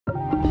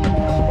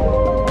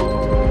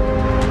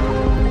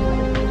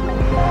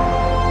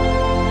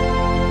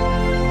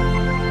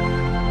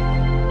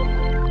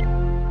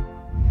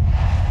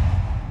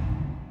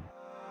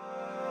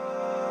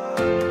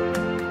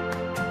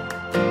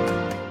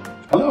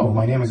Hello,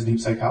 my name is Adib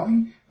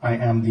Saikali. I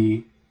am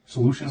the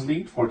Solutions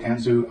Lead for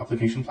Tanzu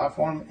Application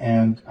Platform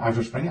and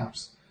Azure Spring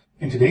Apps.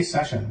 In today's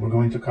session, we're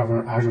going to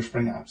cover Azure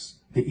Spring Apps,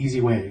 the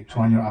easy way to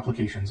run your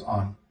applications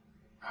on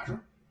Azure.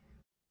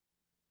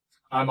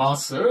 I'm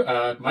Asir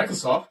at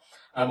Microsoft.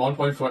 I'm on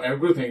point for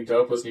everything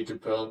developers need to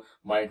build,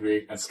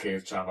 migrate, and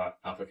scale Java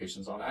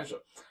applications on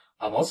Azure.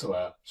 I'm also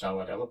a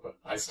Java developer.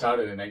 I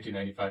started in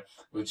 1995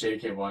 with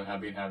JDK1.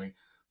 I've been having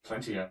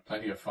plenty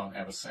of fun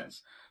ever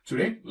since.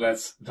 Today,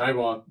 let's dive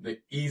on the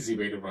easy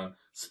way to run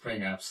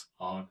Spring Apps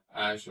on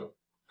Azure.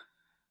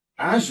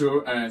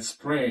 Azure and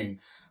Spring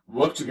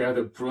work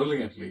together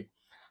brilliantly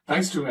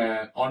thanks to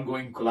an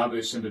ongoing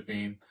collaboration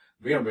between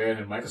VMware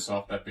and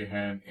Microsoft that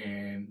began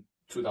in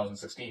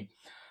 2016.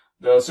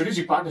 The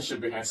strategic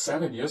partnership began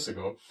 7 years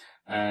ago,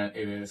 and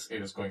it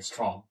is going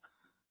strong.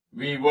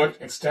 We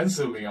worked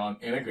extensively on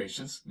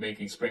integrations,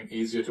 making Spring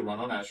easier to run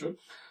on Azure,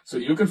 so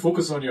you can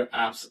focus on your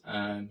apps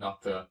and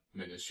not the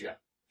minutiae.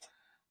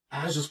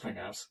 Azure Spring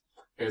Apps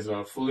is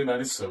a fully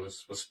managed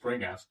service for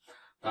Spring Apps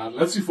that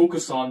lets you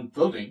focus on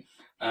building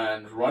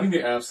and running the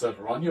apps that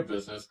run your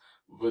business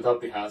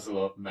without the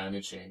hassle of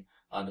managing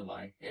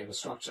underlying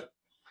infrastructure.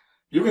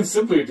 You can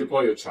simply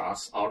deploy your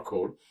charts or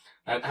code,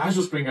 and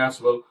Azure Spring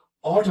Apps will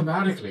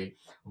automatically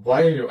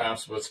wire your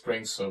apps with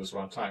Spring Service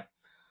Runtime.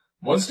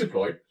 Once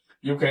deployed,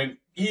 you can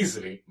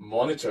easily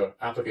monitor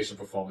application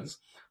performance,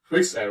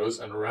 fix errors,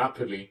 and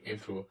rapidly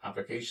improve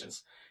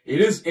applications.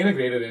 It is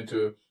integrated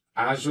into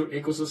Azure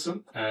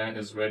ecosystem and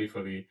is ready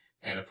for the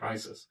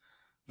enterprises.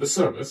 The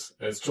service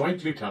is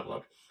jointly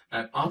developed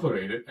and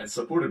operated and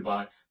supported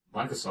by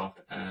Microsoft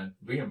and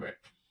VMware.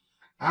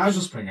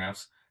 Azure Spring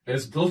Apps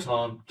is built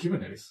on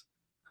Kubernetes.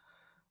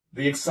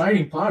 The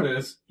exciting part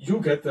is you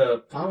get the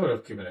power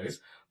of Kubernetes,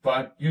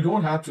 but you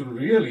don't have to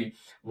really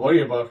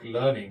worry about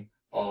learning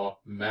or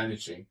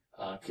managing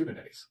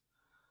Kubernetes.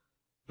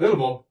 Little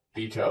more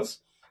details.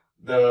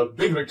 The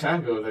big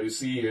rectangle that you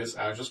see is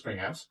Azure Spring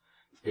Apps.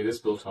 It is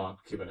built on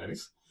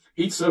Kubernetes.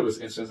 Each service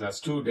instance has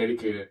 2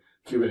 dedicated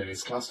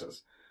Kubernetes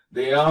clusters.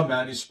 They are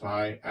managed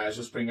by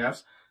Azure Spring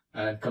Apps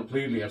and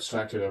completely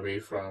abstracted away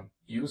from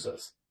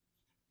users.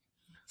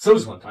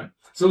 Service runtime.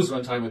 Service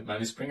runtime with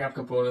managed Spring App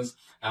components,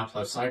 app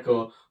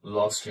lifecycle,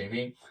 log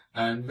streaming,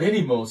 and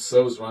many more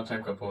service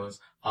runtime components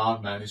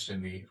are managed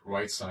in the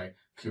right side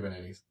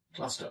Kubernetes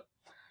cluster.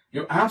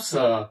 Your apps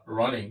are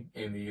running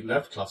in the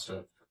left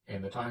cluster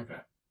in the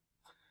diagram.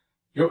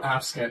 Your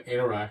apps can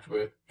interact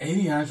with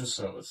any Azure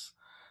service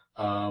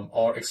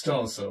or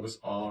external service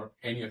or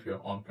any of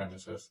your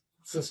on-premises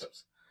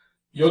systems.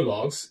 Your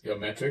logs, your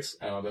metrics,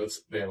 and alerts,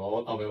 they're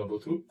all available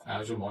through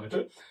Azure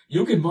Monitor.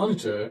 You can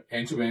monitor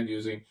end-to-end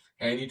using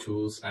any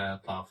tools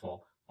and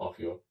platform of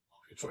your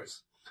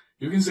choice.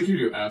 You can secure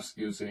your apps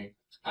using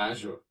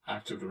Azure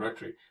Active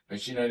Directory,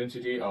 machine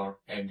identity, or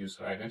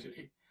end-user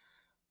identity.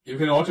 You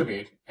can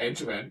automate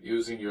end-to-end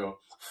using your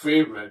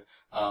favorite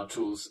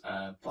tools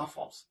and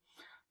platforms.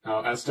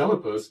 Now, as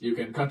developers, you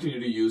can continue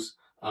to use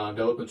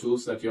development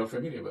tools that you're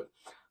familiar with,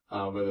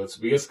 whether it's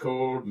VS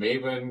Code,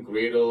 Maven,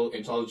 Gradle,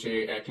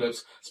 IntelliJ,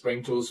 Eclipse,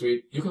 Spring Tool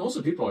Suite. You can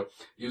also deploy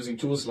using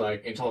tools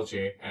like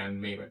IntelliJ and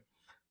Maven.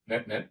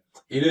 Net,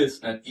 it is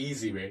an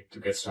easy way to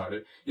get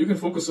started. You can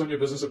focus on your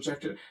business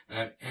objective,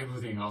 and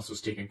everything else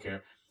is taken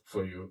care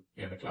for you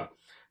in the cloud.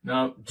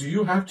 Now, do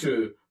you have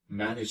to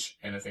manage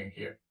anything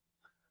here?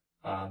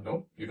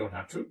 No, you don't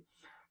have to.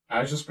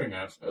 Azure Spring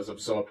Apps has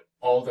absorbed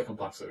all the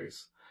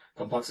complexities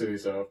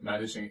of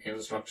managing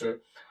infrastructure,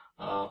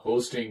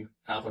 hosting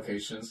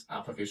applications,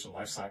 application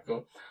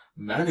lifecycle,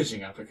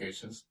 managing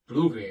applications,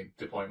 blue-green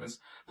deployments,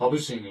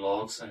 publishing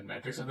logs and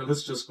metrics, and the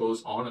list just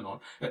goes on and on.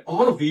 And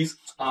all of these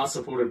are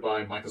supported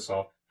by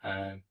Microsoft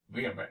and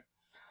VMware.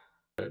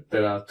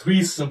 There are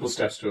 3 simple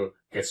steps to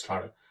get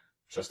started.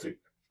 Just 3,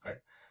 right?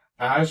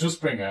 Azure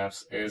Spring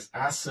Apps is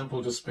as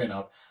simple to spin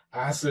up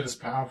as it is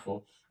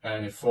powerful,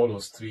 and it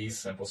follows 3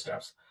 simple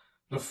steps.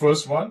 The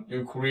first one,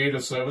 you create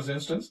a service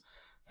instance,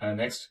 and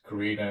next,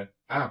 create an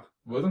app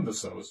within the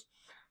service.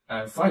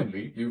 And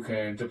finally, you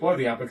can deploy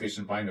the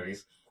application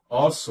binaries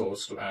or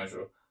source to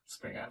Azure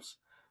Spring Apps.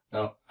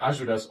 Now,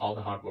 Azure does all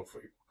the hard work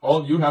for you.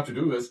 All you have to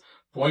do is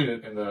point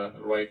it in the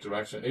right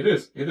direction. It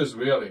is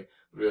really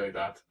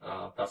that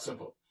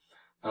simple.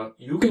 Now,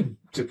 you can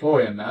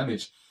deploy and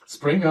manage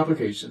Spring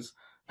applications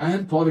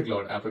and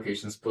polyglot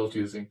applications built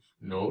using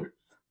Node,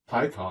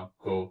 Python,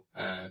 Go,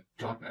 and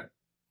 .NET.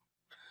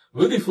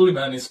 With the fully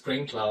managed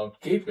Spring Cloud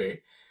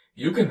Gateway,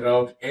 you can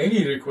route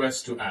any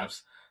request to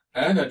apps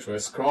and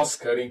address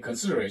cross-cutting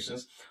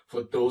considerations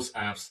for those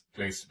apps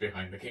placed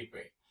behind the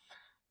gateway.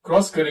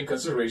 Cross-cutting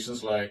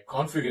considerations like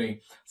configuring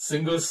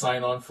single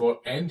sign-on for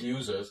end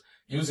users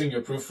using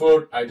your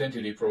preferred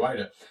identity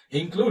provider,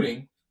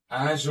 including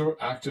Azure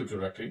Active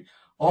Directory,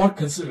 or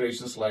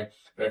considerations like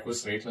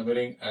request rate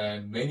limiting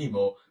and many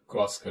more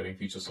cross-cutting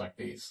features like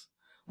these.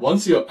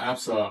 Once your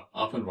apps are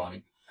up and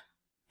running,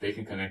 they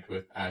can connect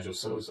with Azure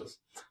services.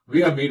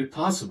 We have made it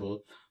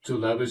possible to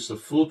leverage the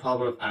full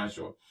power of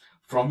Azure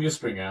from your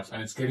Spring Apps,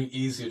 and it's getting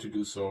easier to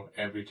do so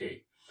every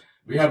day.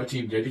 We have a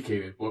team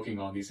dedicated working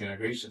on these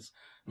integrations.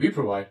 We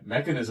provide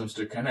mechanisms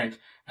to connect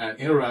and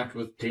interact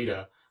with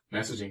data,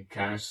 messaging,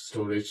 cache,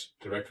 storage,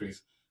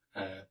 directories,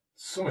 and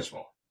so much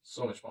more,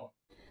 so much more.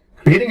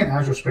 Creating an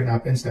Azure Spring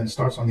App instance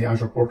starts on the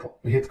Azure portal.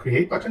 We hit the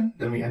Create button,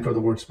 then we enter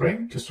the word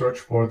Spring to search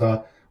for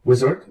the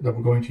wizard that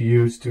we're going to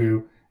use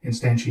to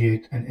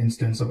instantiate an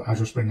instance of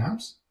Azure Spring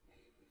Apps.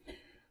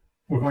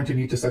 We're going to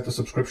need to set the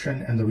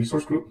subscription and the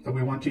resource group that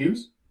we want to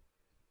use.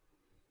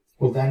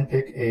 We'll then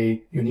pick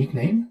a unique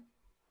name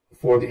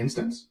for the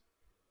instance.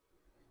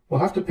 We'll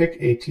have to pick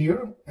a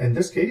tier. In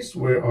this case,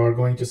 we are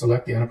going to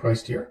select the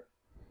enterprise tier.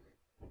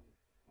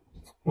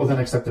 We'll then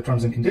accept the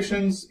terms and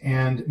conditions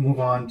and move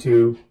on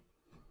to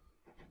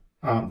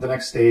the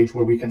next stage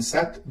where we can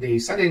set the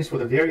settings for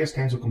the various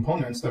kinds of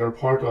components that are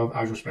part of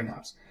Azure Spring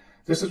Apps.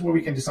 This is where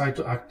we can decide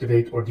to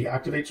activate or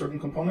deactivate certain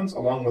components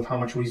along with how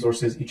much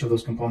resources each of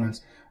those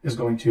components is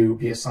going to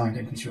be assigned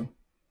and consumed.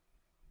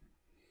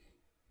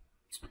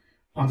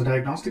 On the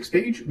diagnostics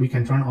page, we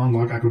can turn on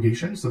log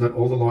aggregation so that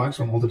all the logs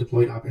from all the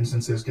deployed app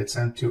instances get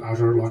sent to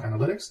Azure Log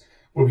Analytics,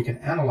 where we can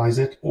analyze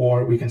it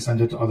or we can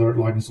send it to other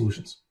logging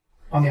solutions.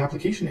 On the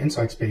application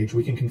insights page,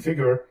 we can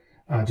configure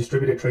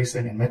distributed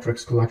tracing and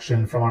metrics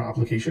collection from our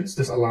applications.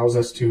 This allows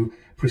us to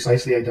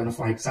precisely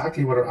identify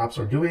exactly what our apps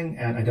are doing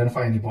and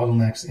identify any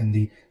bottlenecks in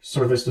the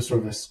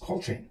service-to-service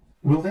call chain.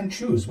 We'll then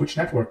choose which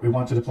network we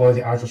want to deploy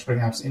the Azure Spring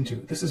Apps into.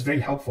 This is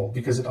very helpful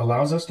because it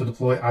allows us to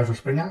deploy Azure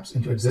Spring Apps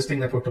into existing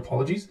network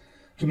topologies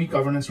to meet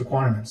governance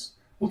requirements.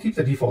 We'll keep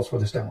the defaults for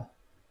this demo.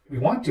 If we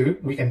want to,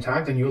 we can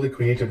tag the newly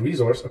created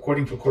resource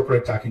according to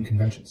corporate tagging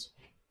conventions.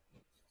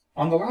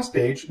 On the last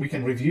page, we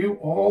can review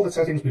all the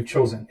settings we've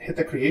chosen, hit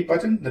the Create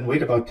button, then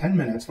wait about 10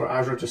 minutes for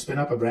Azure to spin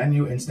up a brand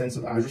new instance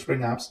of Azure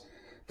Spring Apps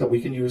that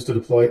we can use to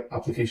deploy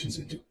applications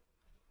into.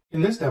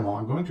 In this demo,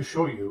 I'm going to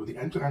show you the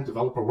end-to-end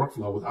developer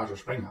workflow with Azure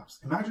Spring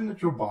Apps. Imagine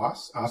that your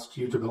boss asks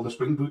you to build a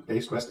Spring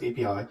Boot-based REST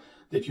API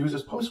that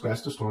uses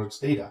Postgres to store its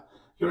data.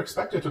 You're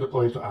expected to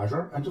deploy it to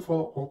Azure and to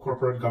follow all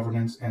corporate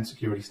governance and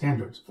security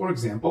standards. For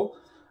example,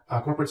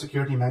 corporate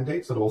security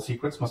mandates that all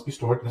secrets must be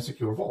stored in a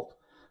secure vault.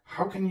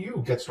 How can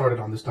you get started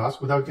on this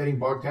task without getting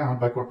bogged down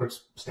by corporate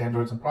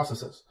standards and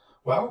processes?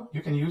 Well,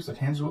 you can use the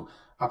Tanzu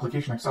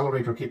Application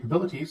Accelerator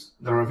capabilities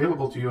that are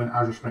available to you in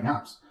Azure Spring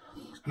Apps.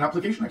 An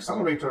application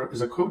accelerator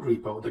is a code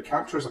repo that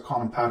captures a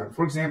common pattern.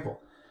 For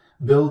example,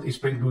 build a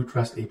Spring Boot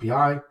REST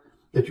API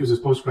that uses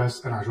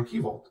Postgres and Azure Key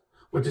Vault.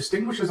 What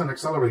distinguishes an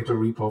accelerator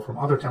repo from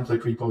other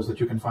template repos that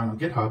you can find on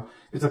GitHub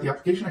is that the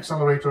application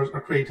accelerators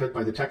are created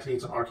by the tech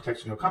leads and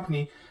architects in your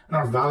company and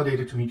are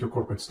validated to meet your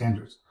corporate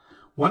standards.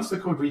 Once the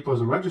code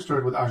repos are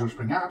registered with Azure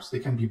Spring Apps, they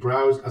can be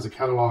browsed as a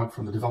catalog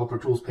from the Developer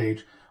Tools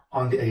page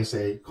on the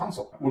ASA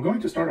console. We're going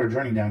to start our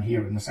journey down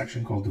here in the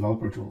section called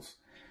Developer Tools.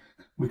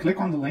 We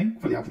click on the link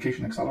for the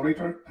Application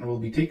Accelerator and we'll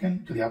be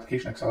taken to the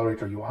Application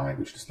Accelerator UI,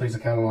 which displays a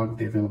catalog of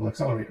the available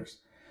accelerators.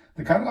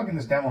 The catalog in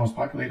this demo is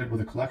populated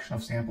with a collection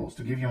of samples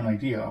to give you an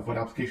idea of what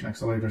application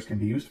accelerators can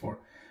be used for.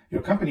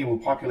 Your company will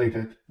populate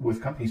it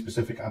with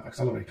company-specific app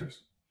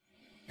accelerators.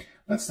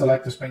 Let's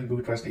select the Spring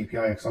Boot REST API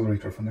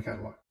accelerator from the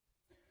catalog.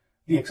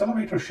 The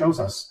accelerator shows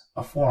us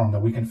a form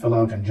that we can fill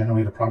out and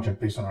generate a project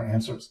based on our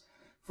answers.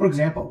 For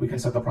example, we can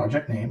set the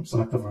project name,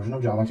 select the version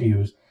of Java to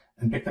use,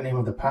 and pick the name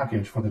of the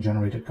package for the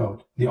generated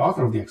code. The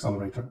author of the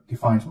accelerator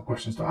defines what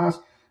questions to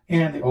ask,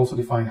 and they also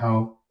define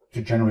how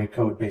to generate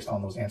code based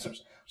on those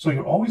answers. So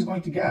you're always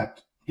going to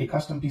get a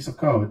custom piece of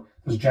code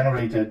that's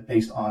generated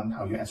based on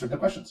how you answered the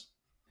questions.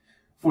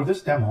 For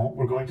this demo,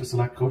 we're going to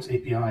select Codes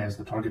API as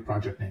the target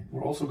project name.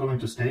 We're also going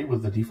to stay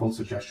with the default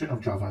suggestion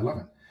of Java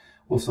 11.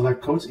 We'll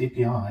select Codes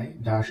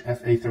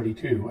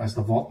API-FA32 as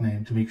the vault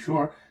name to make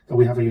sure that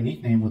we have a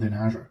unique name within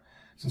Azure.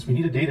 Since we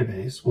need a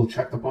database, we'll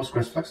check the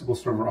Postgres Flexible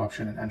Server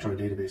option and enter a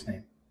database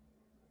name.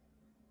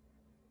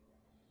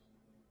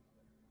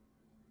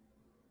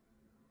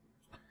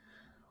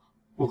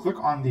 We'll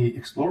click on the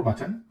Explore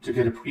button to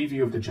get a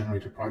preview of the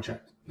generated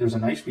project. There's a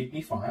nice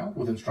README file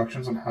with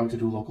instructions on how to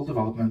do local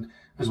development,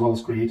 as well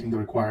as creating the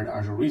required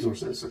Azure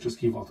resources, such as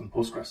Key Vault and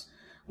Postgres.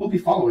 We'll be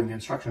following the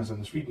instructions in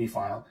this README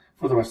file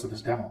for the rest of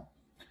this demo.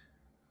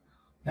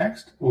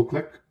 Next, we'll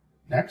click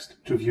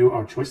Next to view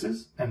our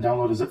choices and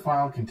download a zip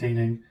file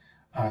containing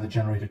the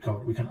generated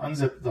code. We can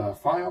unzip the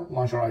file,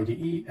 launch our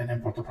IDE, and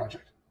import the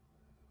project.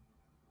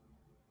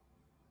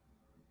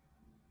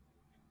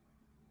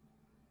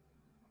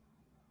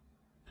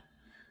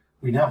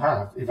 We now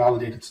have a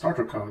validated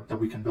starter code that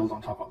we can build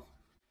on top of.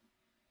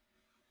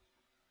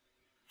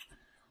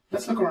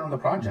 Let's look around the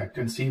project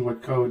and see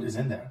what code is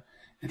in there.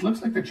 It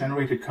looks like the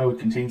generated code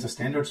contains a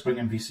standard Spring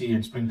MVC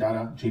and Spring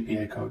Data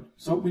JPA code,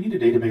 so we need a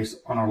database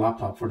on our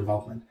laptop for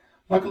development.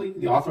 Luckily,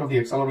 the author of the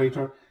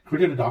accelerator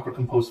created a Docker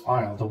Compose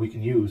file that we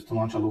can use to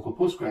launch a local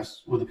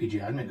Postgres with a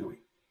pgadmin GUI.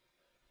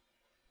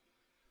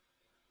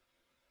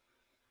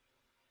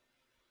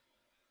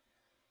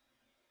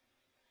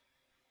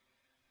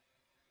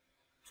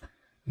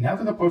 Now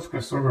that the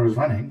Postgres server is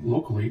running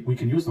locally, we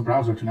can use the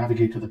browser to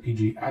navigate to the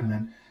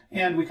pgadmin,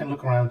 and we can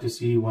look around to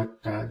see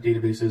what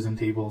databases and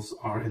tables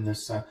are in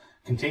this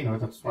container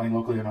that's running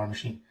locally on our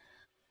machine.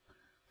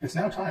 It's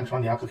now time to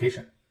run the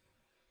application.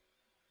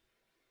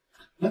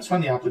 Let's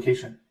run the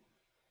application.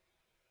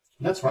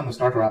 Let's run the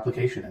starter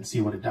application and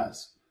see what it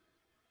does.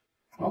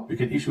 Well, we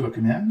can issue a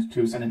command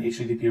to send an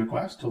HTTP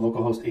request to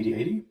localhost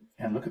 8080,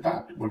 and look at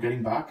that. We're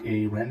getting back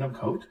a random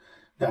code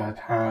that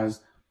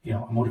has, a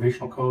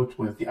motivational code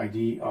with the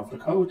ID of the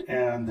code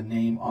and the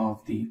name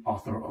of the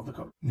author of the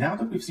code. Now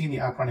that we've seen the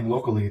app running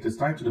locally, it is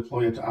time to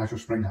deploy it to Azure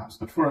Spring Apps.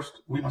 But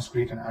first, we must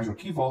create an Azure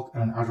Key Vault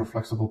and an Azure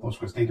Flexible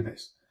Postgres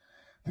database.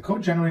 The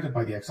code generated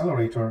by the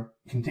Accelerator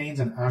contains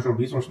an Azure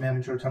Resource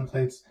Manager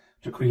templates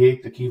to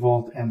create the Key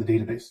Vault and the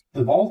database.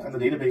 The vault and the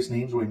database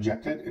names were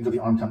injected into the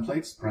ARM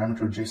templates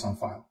parameter JSON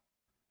file.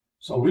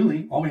 So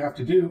really, all we have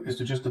to do is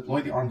to just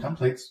deploy the ARM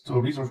templates to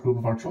a resource group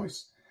of our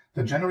choice.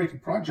 The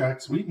generated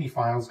project's README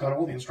files got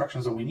all the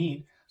instructions that we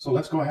need, so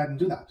let's go ahead and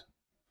do that.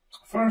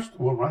 First,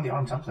 we'll run the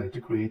ARM template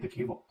to create the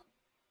Key Vault.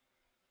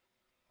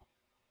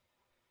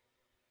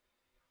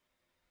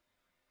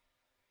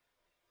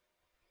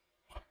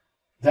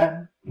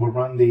 Then, we'll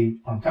run the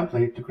ARM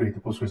template to create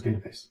the Postgres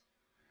database.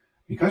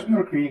 Because we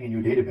are creating a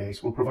new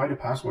database, we'll provide a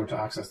password to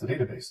access the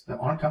database. The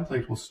ARM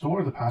template will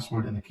store the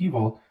password in the Key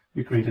Vault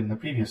we created in the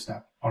previous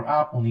step. Our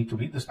app will need to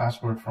read this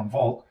password from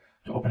Vault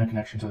to open a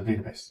connection to the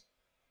database.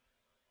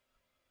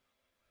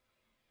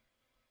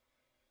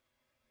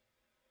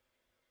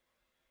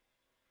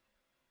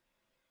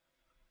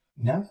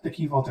 Now that the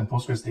Key Vault and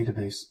Postgres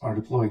database are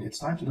deployed, it's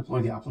time to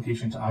deploy the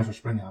application to Azure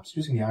Spring Apps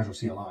using the Azure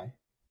CLI.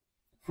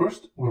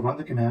 First, we'll run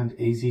the command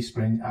az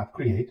spring app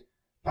create,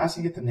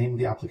 passing it the name of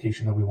the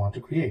application that we want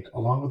to create,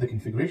 along with the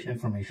configuration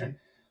information,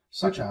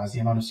 such as the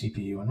amount of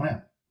CPU and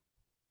RAM.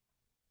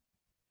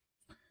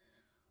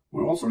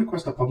 We'll also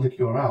request a public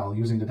URL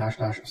using the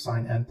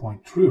 --assign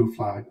endpoint true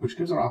flag, which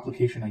gives our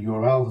application a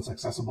URL that's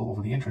accessible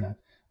over the internet,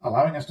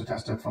 allowing us to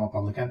test it from a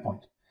public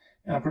endpoint.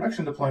 In a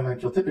production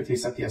deployment, you'll typically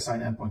set the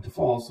assign endpoint to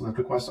false so that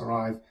requests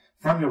arrive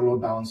from your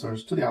load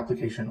balancers to the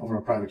application over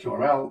a private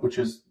URL, which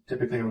is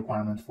typically a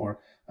requirement for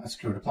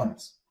secure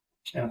deployments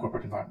in a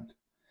corporate environment.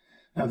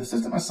 Now, the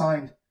system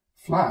assigned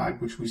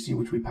flag, which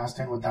we passed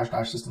in with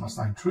 --system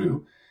assign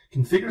true,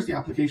 configures the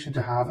application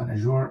to have an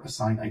Azure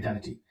assigned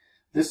identity.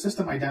 This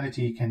system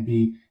identity can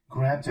be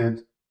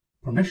granted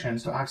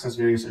permissions to access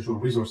various Azure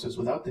resources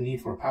without the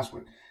need for a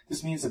password.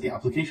 This means that the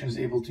application is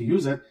able to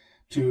use it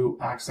to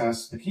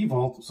access the Key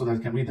Vault so that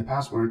it can read the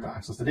password to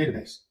access the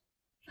database.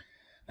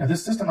 Now,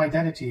 this system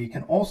identity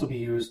can also be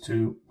used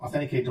to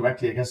authenticate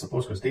directly against the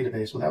Postgres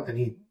database without the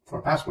need for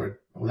a password,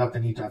 without the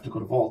need to have to go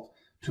to Vault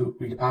to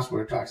read a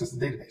password to access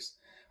the database.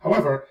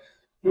 However,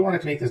 we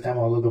wanted to make this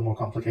demo a little bit more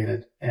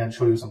complicated and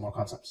show you some more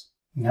concepts.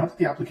 Now that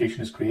the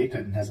application is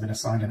created and has been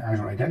assigned an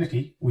Azure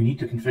identity, we need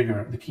to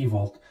configure the Key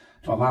Vault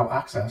to allow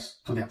access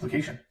to the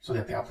application so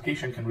that the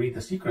application can read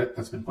the secret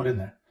that's been put in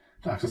there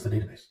to access the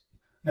database.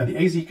 Now, the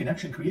az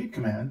connection create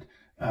command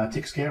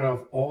takes care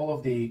of all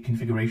of the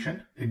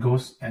configuration. It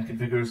goes and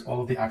configures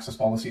all of the access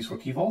policies for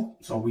Key Vault,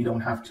 so we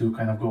don't have to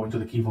kind of go into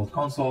the Key Vault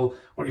console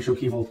or issue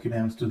Key Vault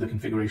commands to the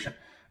configuration.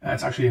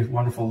 It's actually a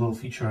wonderful little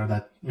feature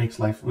that makes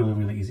life really,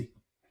 really easy.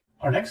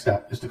 Our next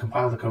step is to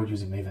compile the code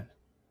using Maven.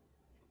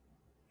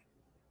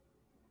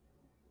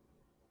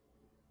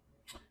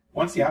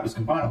 Once the app is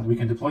compiled, we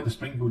can deploy the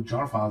Spring Boot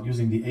jar file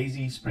using the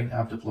az spring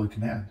app deploy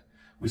command.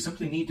 We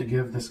simply need to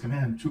give this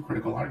command two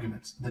critical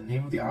arguments: the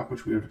name of the app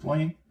which we are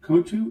deploying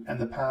code to, and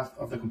the path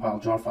of the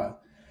compiled jar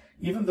file.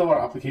 Even though our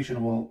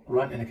application will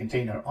run in a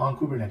container on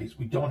Kubernetes,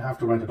 we don't have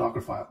to write a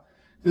Docker file.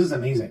 This is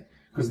amazing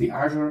because the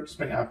Azure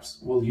Spring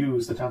Apps will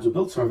use the Tanzu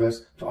build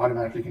service to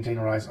automatically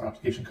containerize our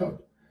application code.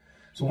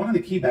 So one of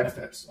the key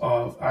benefits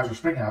of Azure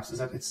Spring Apps is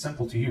that it's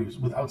simple to use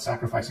without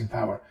sacrificing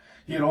power.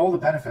 You get all the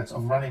benefits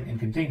of running in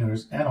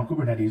containers and on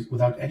Kubernetes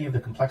without any of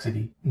the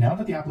complexity. Now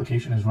that the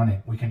application is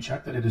running, we can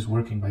check that it is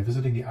working by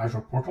visiting the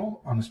Azure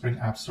portal on the Spring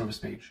Apps service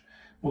page.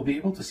 We'll be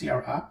able to see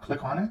our app,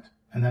 click on it,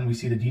 and then we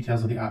see the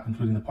details of the app,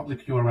 including the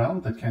public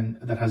URL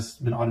that has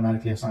been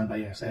automatically assigned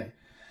by ASA.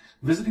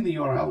 Visiting the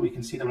URL, we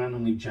can see the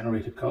randomly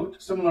generated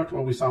code, similar to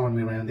what we saw when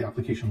we ran the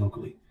application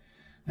locally.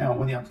 Now,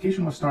 when the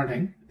application was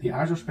starting, the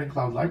Azure Spring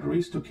Cloud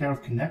libraries took care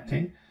of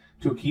connecting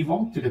to a Key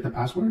Vault to get the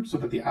password so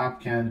that the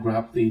app can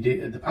grab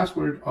the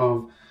password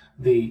of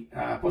the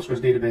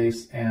Postgres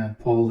database and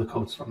pull the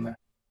codes from there.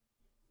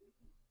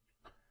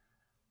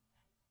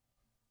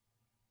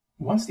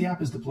 Once the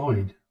app is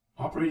deployed,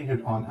 operating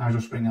it on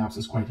Azure Spring Apps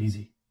is quite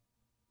easy.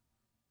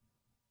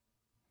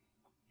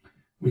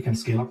 We can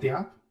scale up the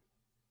app.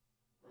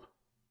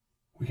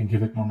 We can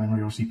give it more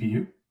memory or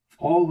CPU,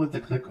 all with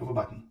the click of a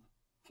button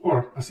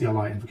or a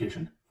CLI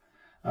invocation.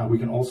 We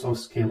can also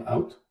scale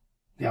out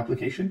the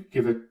application,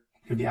 give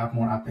the app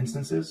more app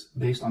instances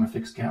based on a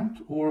fixed count,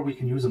 or we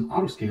can use an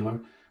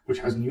autoscaler, which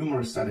has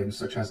numerous settings,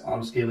 such as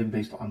autoscaling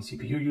based on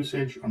CPU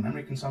usage or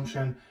memory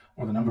consumption,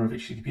 or the number of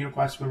HTTP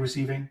requests we're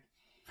receiving.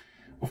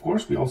 Of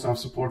course, we also have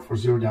support for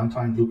zero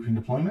downtime blue-green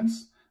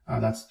deployments.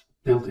 That's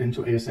built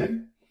into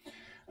ASA.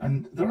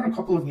 And there are a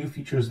couple of new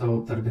features,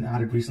 though, that have been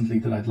added recently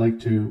that I'd like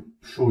to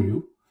show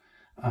you.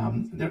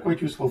 They're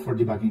quite useful for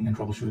debugging and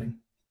troubleshooting.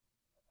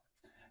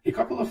 A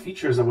couple of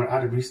features that were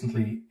added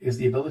recently is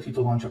the ability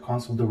to launch a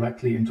console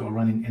directly into a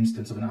running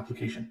instance of an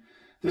application.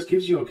 This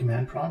gives you a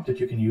command prompt that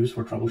you can use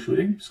for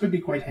troubleshooting. This could be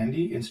quite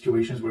handy in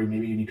situations where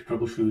maybe you need to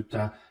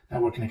troubleshoot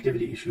network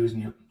connectivity issues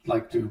and you'd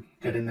like to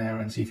get in there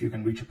and see if you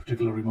can reach a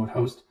particular remote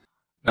host.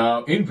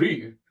 Now, in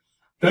brief,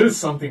 there is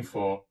something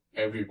for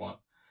everyone.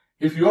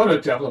 If you are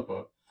a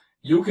developer,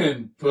 you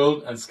can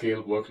build and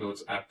scale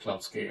workloads at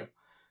cloud scale.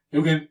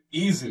 You can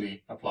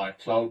easily apply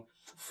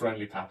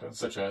cloud-friendly patterns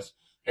such as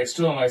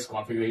externalized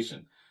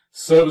configuration,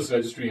 service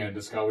registry and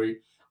discovery,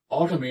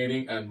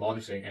 automating and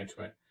monitoring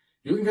end-to-end.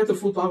 You can get the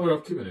full power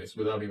of Kubernetes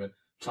without even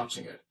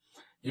touching it.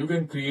 You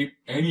can create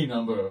any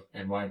number of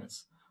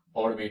environments,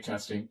 automate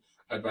testing,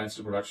 advance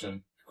to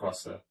production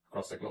across the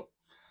globe.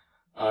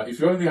 If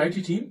you're in the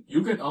IT team,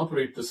 you can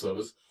operate the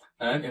service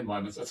and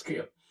environments at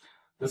scale.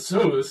 The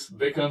service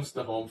becomes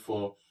the home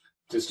for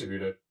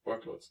distributed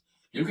workloads.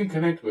 You can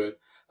connect with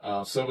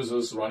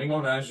services running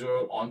on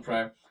Azure,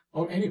 on-prem,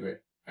 or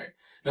anywhere. Right?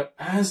 Now,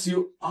 as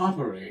you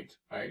operate,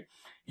 right,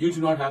 you do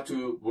not have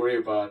to worry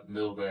about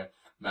middleware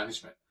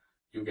management.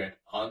 You get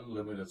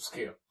unlimited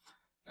scale.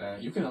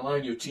 You can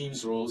align your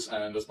team's roles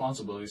and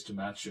responsibilities to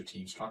match your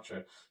team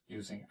structure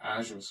using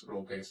Azure's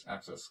role-based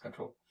access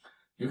control.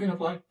 You can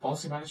apply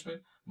policy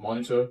management,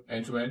 monitor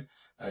end-to-end.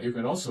 You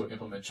can also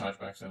implement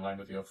chargebacks in line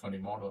with your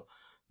funding model.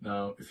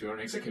 Now, if you're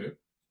an executive,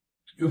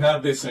 you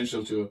have the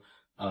essential to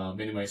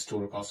minimize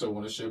total cost of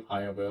ownership,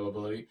 high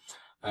availability,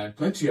 and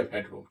plenty of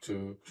headroom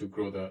to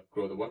grow the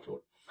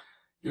workload.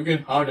 You can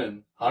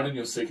harden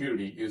your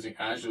security using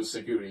Azure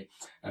Security,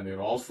 and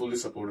they're all fully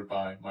supported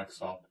by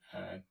Microsoft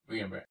and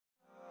VMware.